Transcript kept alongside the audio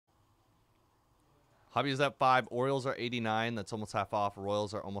Hobby is at 5. Orioles are 89. That's almost half off.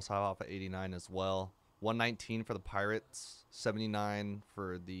 Royals are almost half off at 89 as well. 119 for the Pirates. 79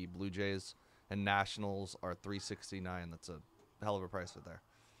 for the Blue Jays. And Nationals are 369. That's a hell of a price right there.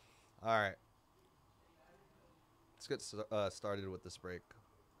 All right. Let's get started with this break.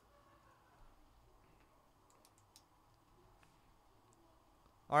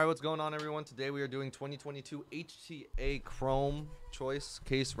 All right, what's going on, everyone? Today we are doing 2022 HTA Chrome Choice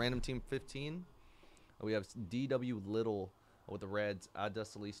Case Random Team 15. We have D.W. Little with the Reds,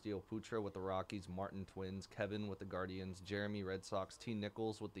 Adestelistio Putra with the Rockies, Martin Twins, Kevin with the Guardians, Jeremy Red Sox, T.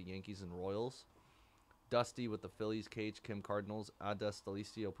 Nichols with the Yankees and Royals, Dusty with the Phillies, Cage, Kim Cardinals,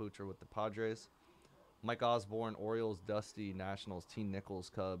 Adestelistio Putra with the Padres, Mike Osborne, Orioles, Dusty, Nationals, T.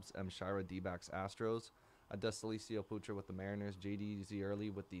 Nichols, Cubs, M. Shira, D-backs, Astros, Adestelistio Putra with the Mariners, J.D. Z. Early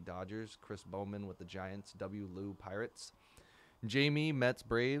with the Dodgers, Chris Bowman with the Giants, W. Lou, Pirates, Jamie, Mets,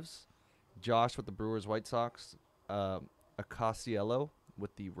 Braves, Josh with the Brewers, White Sox, Acasiello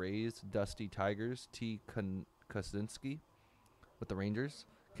with the Rays, Dusty, Tigers, T. Kosinski with the Rangers,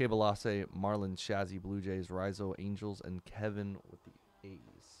 K. Velase, Marlins, Shazzy, Blue Jays, Rizzo, Angels, and Kevin with the A's.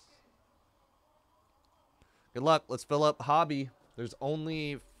 Good luck. Let's fill up Hobby. There's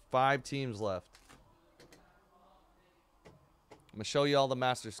only 5 teams left. I'm going to show you all the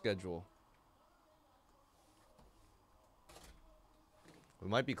master schedule. We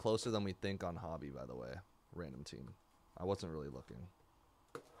might be closer than we think on Hobby, by the way. Random team. I wasn't really looking.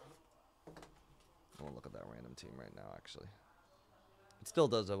 I want to look at that random team right now, actually. It still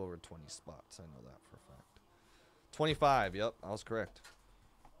does have over 20 spots. I know that for a fact. 25. Yep, I was correct.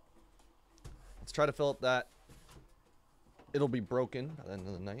 Let's try to fill up that. It'll be broken at the end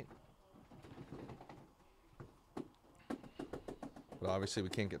of the night. But obviously we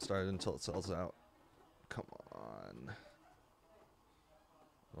can't get started until it sells out. Come on. I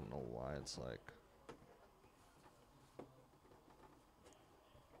don't know why it's like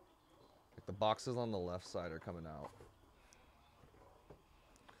the boxes on the left side are coming out.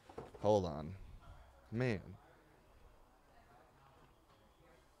 Hold on. Man.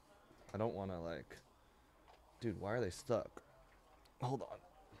 I don't want to like... Dude, why are they stuck? Hold on.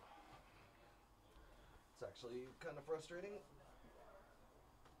 It's actually kind of frustrating. Let's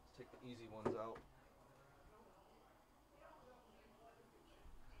take the easy ones out.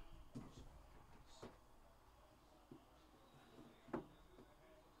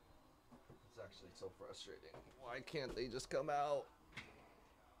 It's actually so frustrating. Why can't they just come out?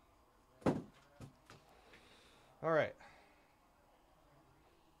 All right.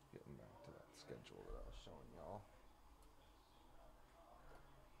 Getting back to that schedule that I was showing y'all.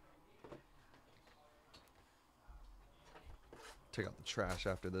 Take out the trash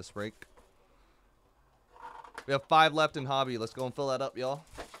after this break. We have 5 left in Hobby. Let's go and fill that up, y'all.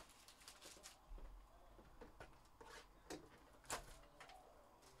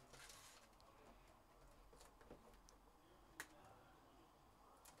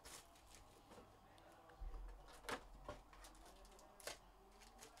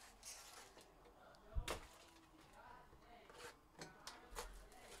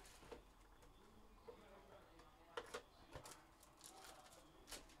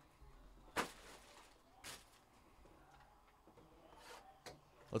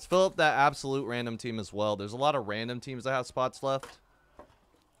 Let's fill up that absolute random team as well. There's a lot of random teams that have spots left.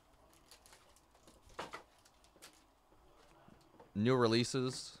 New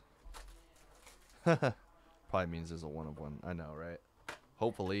releases. Probably means there's a 1 of 1. I know, right?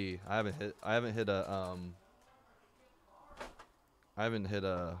 Hopefully. I haven't hit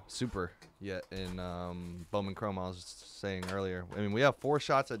a super yet in Bowman Chrome. I was saying earlier. I mean, we have 4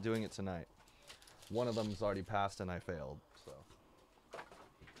 shots at doing it tonight. One of them's already passed and I failed. So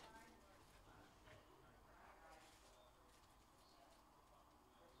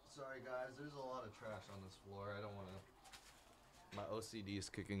sorry guys, there's a lot of trash on this floor. I don't want to... My OCD is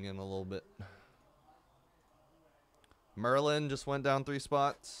kicking in a little bit. Merlin just went down 3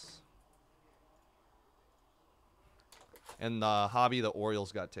 spots. And the Hobby, the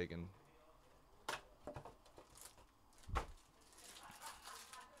Orioles got taken.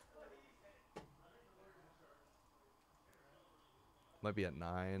 Might be at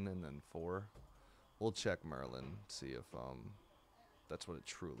 9 and then 4. We'll check Merlin, see if that's what it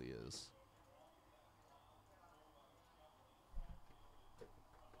truly is.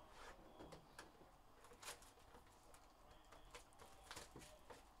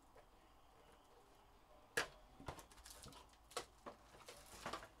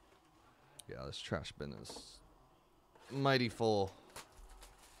 Yeah, this trash bin is mighty full.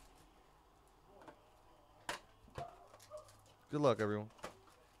 Good luck, everyone.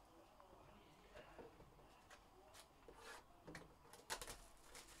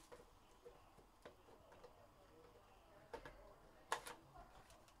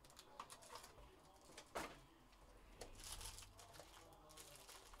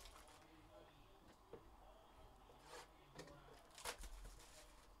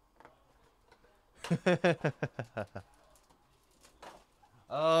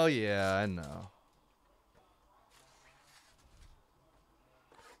 Oh, yeah, I know.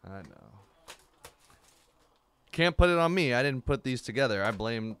 I know. Can't put it on me. I didn't put these together. I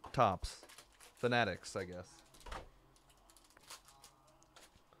blame Tops. Fanatics, I guess.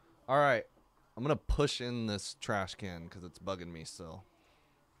 All right. I'm going to push in this trash can because it's bugging me still.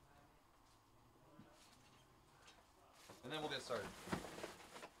 And then we'll get started.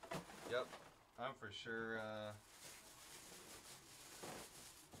 Yep. I'm for sure...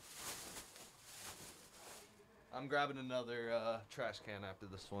 I'm grabbing another trash can after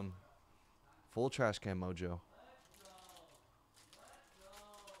this one. Full trash can mojo.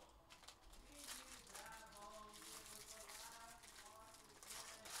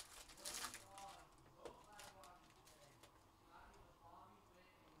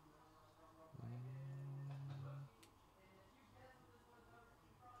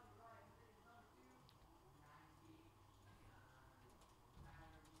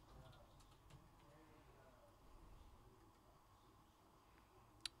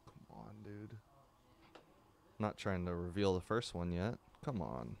 Come on, dude. Not trying to reveal the first one yet. Come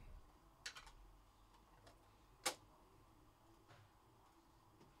on.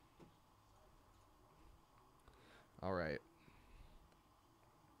 All right.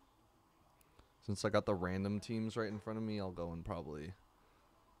 Since I got the random teams right in front of me, I'll go and probably...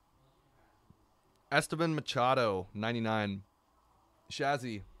 Esteban Machado, 99.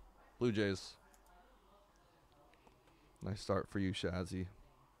 Shazzy, Blue Jays. Nice start for you, Shazzy.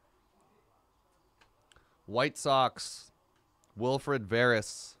 White Sox, Wilfred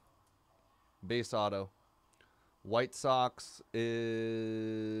Veras, base auto. White Sox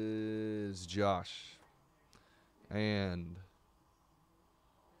is Josh. And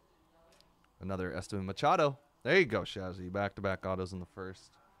another Esteban Machado. There you go, Shazzy. Back-to-back autos in the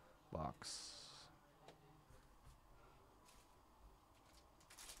first box.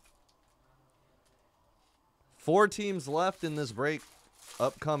 Four teams left in this break.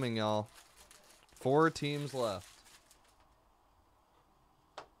 Upcoming, y'all. 4 teams left.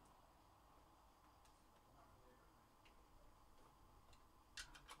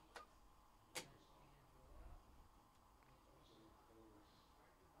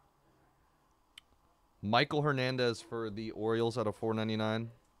 Michael Hernandez for the Orioles out of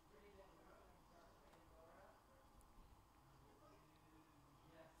 499.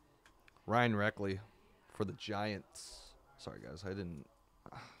 Ryan Reckley for the Giants. Sorry, guys. I didn't...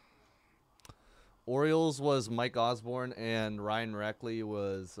 Orioles was Mike Osborne, and Ryan Reckley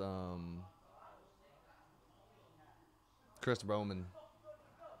was Chris Bowman.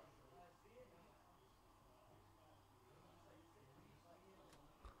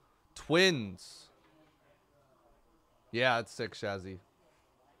 Twins. Yeah, it's sick, Shazzy.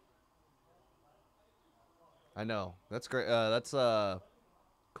 I know. That's great. That's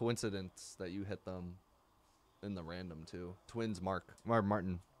coincidence that you hit them in the random, too. Twins,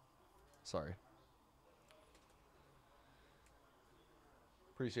 Martin. Sorry.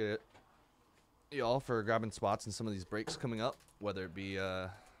 Appreciate it, y'all, for grabbing spots in some of these breaks coming up, whether it be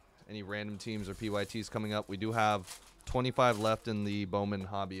any random teams or PYTs coming up. We do have 25 left in the Bowman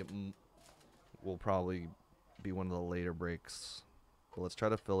hobby. It will probably be one of the later breaks, but let's try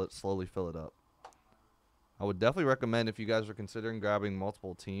to slowly fill it up. I would definitely recommend, if you guys are considering grabbing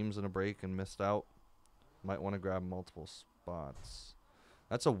multiple teams in a break and missed out, might want to grab multiple spots.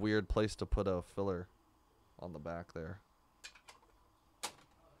 That's a weird place to put a filler on the back there.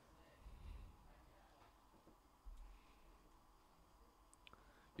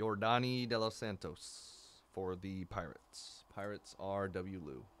 Yordani De Los Santos for the Pirates. Pirates are W.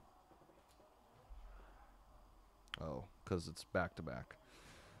 Lou. Oh, because it's back-to-back.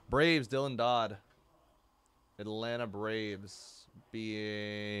 Braves, Dylan Dodd. Atlanta Braves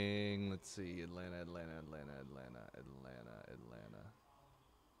being, let's see, Atlanta.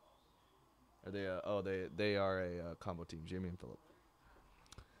 Are they are a combo team, Jamie and Phillip.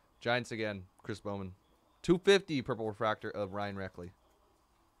 Giants again, Chris Bowman. 250 purple refractor of Ryan Reckley.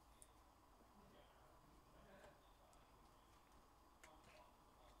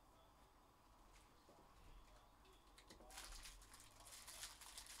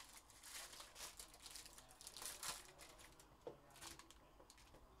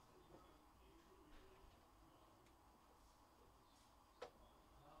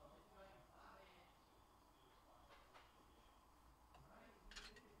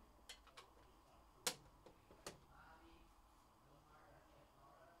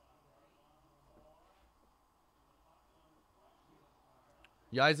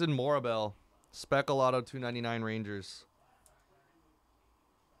 Yaizen Morabel, Speckle Auto 299 Rangers.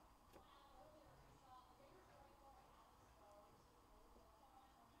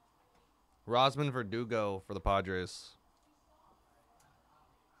 Rosman Verdugo for the Padres.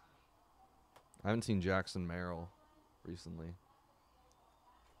 I haven't seen Jackson Merrill recently.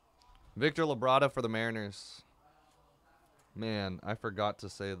 Victor Labrada for the Mariners. Man, I forgot to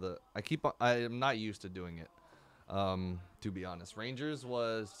say I am not used to doing it. To be honest. Rangers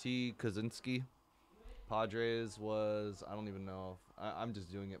was T. Kaczynski. Padres was, I don't even know. I'm just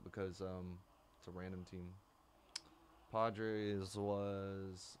doing it because it's a random team. Padres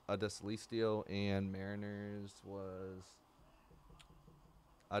was Adeslistio, and Mariners was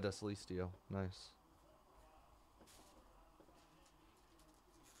Adeslistio. Nice.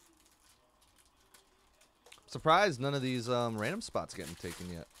 Surprised none of these random spots getting taken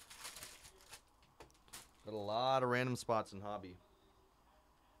yet. Got a lot of random spots in hobby.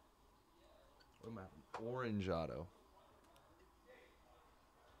 What am I? Orange auto.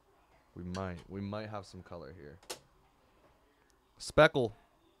 We might have some color here. Speckle.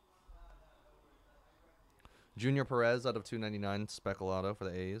 Junior Perez out of 299. Speckle auto for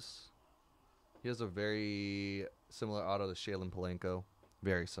the A's. He has a very similar auto to Shaylin Polanco.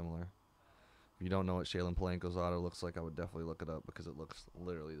 Very similar. If you don't know what Shaylin Polanco's auto looks like, I would definitely look it up because it looks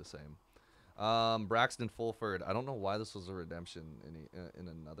literally the same. Braxton Fulford. I don't know why this was a redemption in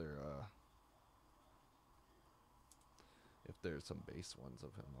another. If there's some base ones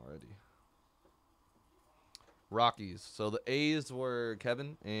of him already. Rockies. So the A's were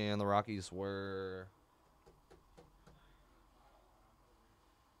Kevin, and the Rockies were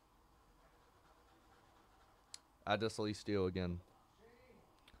Adeslistio again.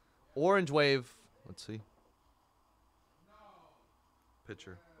 Orange Wave. Let's see.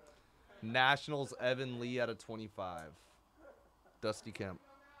 Pitcher. Nationals, Evan Lee out of 25. Dusty Kemp.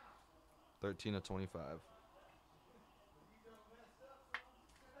 13 of 25.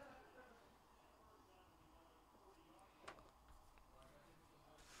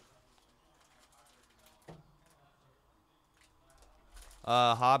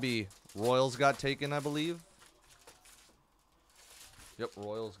 Hobby. Royals got taken, I believe. Yep,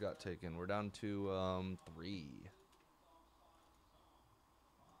 Royals got taken. We're down to 3.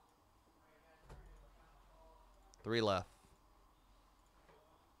 Three left.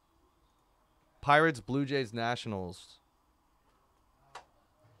 Pirates, Blue Jays, Nationals.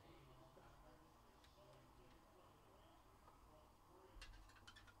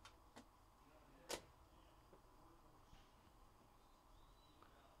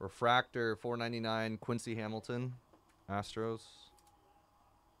 Refractor, 499, Quincy Hamilton, Astros.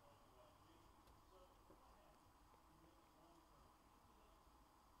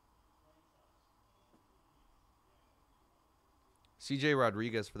 CJ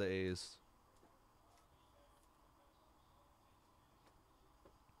Rodriguez for the A's.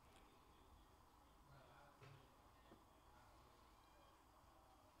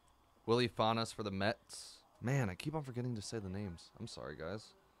 Willie Fanas for the Mets. Man, I keep on forgetting to say the names. I'm sorry, guys.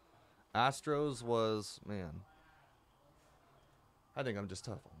 Astros was, man. I think I'm just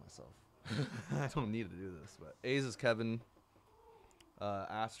tough on myself. I don't need to do this, but A's is Kevin.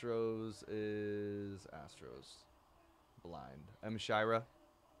 Astros is Astros. Blind. M. Shira.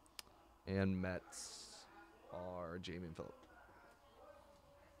 And Mets are Jamie and Phillip.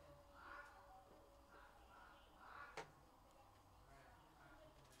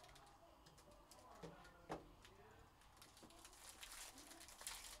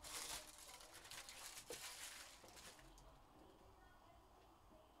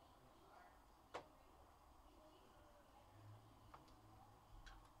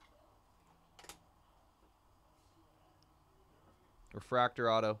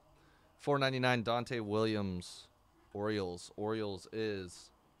 Refractor auto. 499 Dante Williams. Orioles. Orioles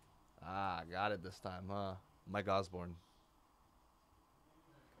is. Got it this time, huh? Mike Osborne.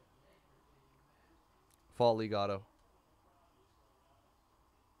 Fall League auto.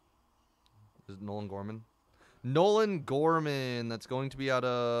 Is it Nolan Gorman? Nolan Gorman. That's going to be out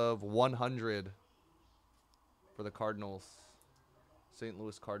of 100 for the Cardinals. St.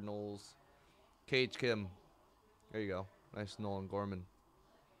 Louis Cardinals. Cage Kim. There you go. Nice Nolan Gorman.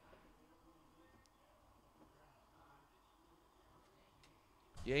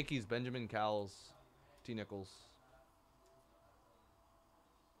 Yankees, Benjamin Cowles. T. Nichols.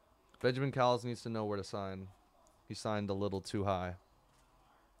 Benjamin Cowles needs to know where to sign. He signed a little too high.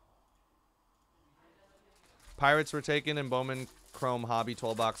 Pirates were taken in Bowman Chrome Hobby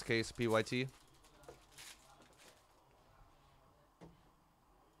 12-box case PYT.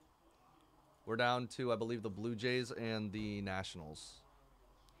 We're down to, I believe, the Blue Jays and the Nationals.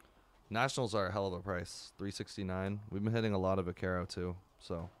 Nationals are a hell of a price, $369. We've been hitting a lot of Vaquero too,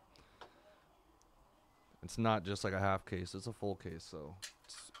 so. It's not just like a half case. It's a full case, so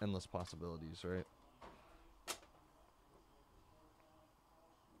it's endless possibilities, right?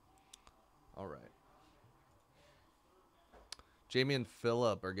 All right. Jamie and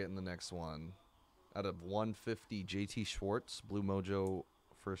Phillip are getting the next one. Out of 150, JT Schwartz, Blue Mojo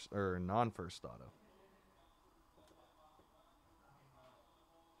first or non-first auto.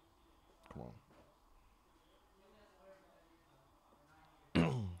 Come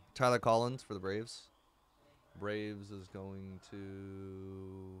on. Tyler Collins for the Braves. Braves is going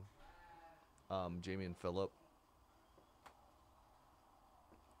to Jamie and Phillip.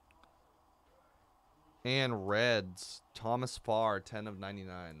 And Reds, Thomas Farr, 10 of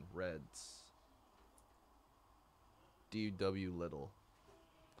 99. Reds. D.W. Little.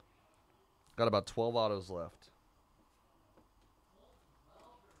 Got about 12 autos left.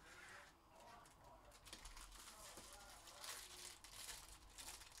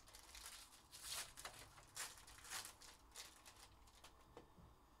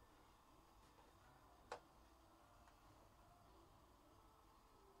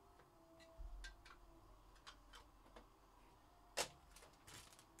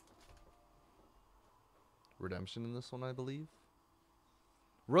 Redemption in this one, I believe.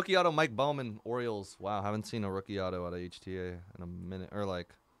 Rookie auto, Mike Bowman, Orioles. Wow, haven't seen a rookie auto out of HTA in a minute. Or like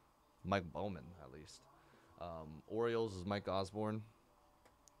Mike Bowman, at least. Orioles is Mike Osborne.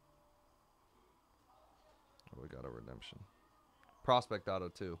 Oh, we got a redemption. Prospect auto,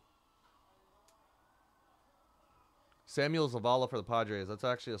 too. Samuel Zavala for the Padres. That's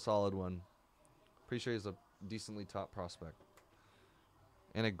actually a solid one. Pretty sure he's a decently top prospect.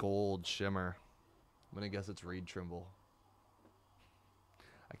 And a gold shimmer. I'm going to guess it's Reed Trimble.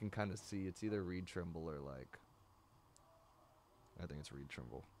 I can kind of see it's either Reed Trimble or like... I think it's Reed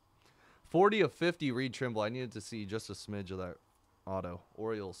Trimble. 40 of 50 Reed Trimble. I needed to see just a smidge of that auto.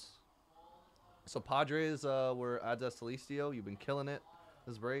 Orioles. So Padres were Addes Celestio. You've been killing it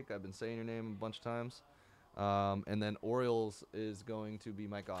this break. I've been saying your name a bunch of times. And then Orioles is going to be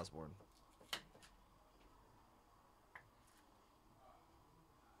Mike Osborne.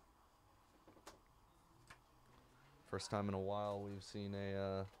 First time in a while we've seen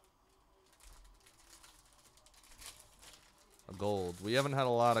a gold. We haven't had a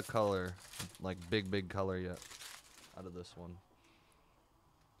lot of color, like big color yet out of this one.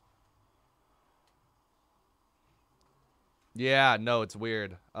 Yeah, no, it's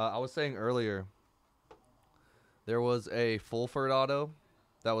weird. I was saying earlier, there was a Fulford auto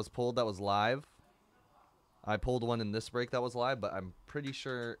that was pulled that was live. I pulled one in this break that was live, but I'm pretty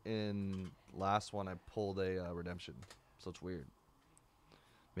sure in last one I pulled a redemption. So it's weird.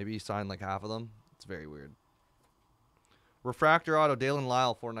 Maybe he signed like half of them. It's very weird. Refractor auto, Dalen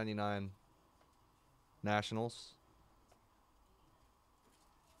Lyle, $4.99. Nationals.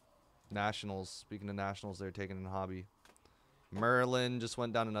 Nationals. Speaking of Nationals, they're taking in hobby. Merlin just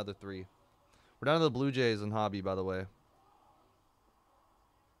went down another 3. We're down to the Blue Jays in hobby, by the way.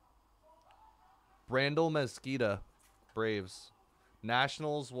 Brandel Mesquita, Braves.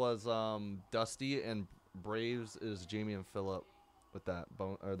 Nationals was Dusty, and Braves is Jamie and Phillip with that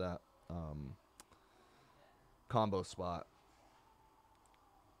combo spot.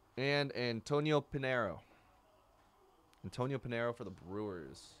 And Antonio Pinero. Antonio Pinero for the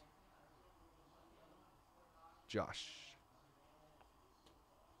Brewers. Josh.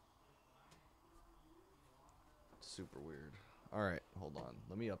 Super weird. All right, hold on.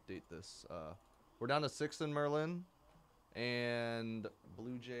 Let me update this. We're down to 6 in Merlin. And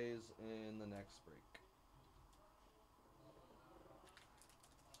Blue Jays in the next break.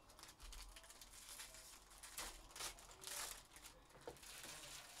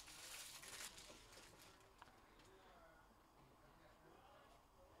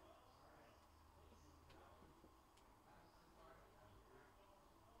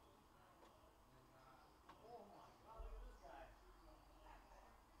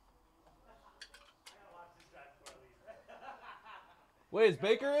 Wait, is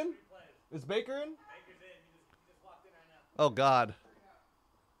Baker in? Is Baker in? Baker's in. He just walked in right now. Oh, God.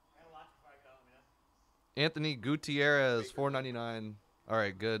 Anthony Gutierrez, $4.99. All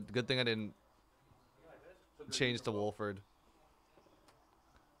right, good. Good thing I didn't change to Wolford.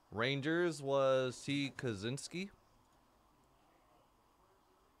 Rangers was T. Kaczynski.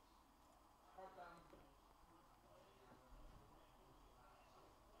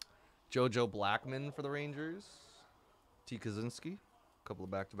 JoJo Blackman for the Rangers. T. Kaczynski. A couple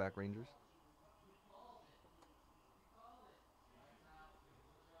of back-to-back Rangers.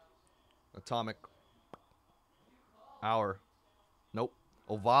 Atomic. Hour. Nope.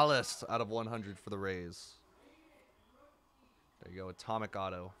 Ovalis out of 100 for the Rays. There you go. Atomic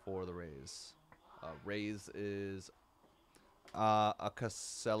auto for the Rays. Rays is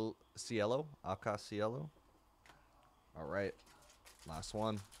Cielo. Cielo. All right. Last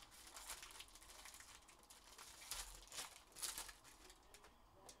one.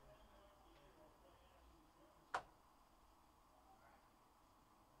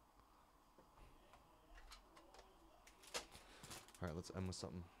 All right, let's end with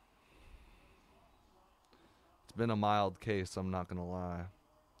something. It's been a mild case, I'm not going to lie.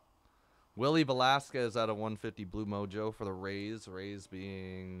 Willie Velasquez out of 150 Blue Mojo for the Rays. Rays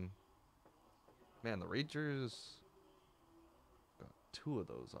being... Man, the Rangers got 2 of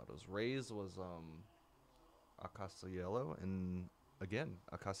those autos. Rays was Acasiello and again,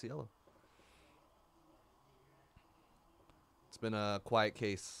 Acasiello. It's been a quiet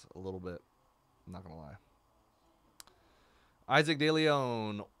case a little bit. I'm not going to lie. Isaac De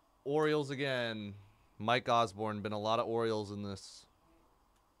Leon, Orioles again. Mike Osborne, been a lot of Orioles in this.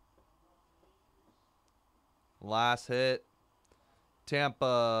 Last hit.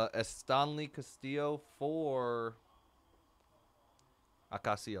 Tampa, Estanley Castillo for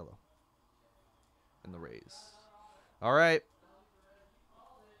Acasiello in the Rays. All right.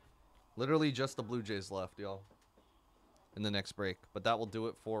 Literally just the Blue Jays left, y'all, in the next break. But that will do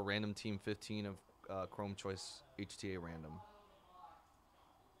it for Random Team 15 of Chrome Choice HTA Random.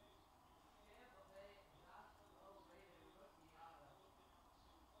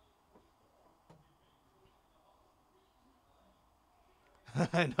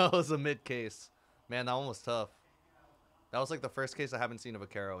 I know it was a mid case. Man, that one was tough. That was like the first case I haven't seen of a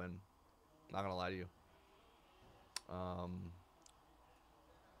Caro in. Not gonna lie to you.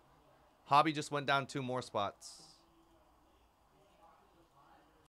 Hobby just went down 2 more spots.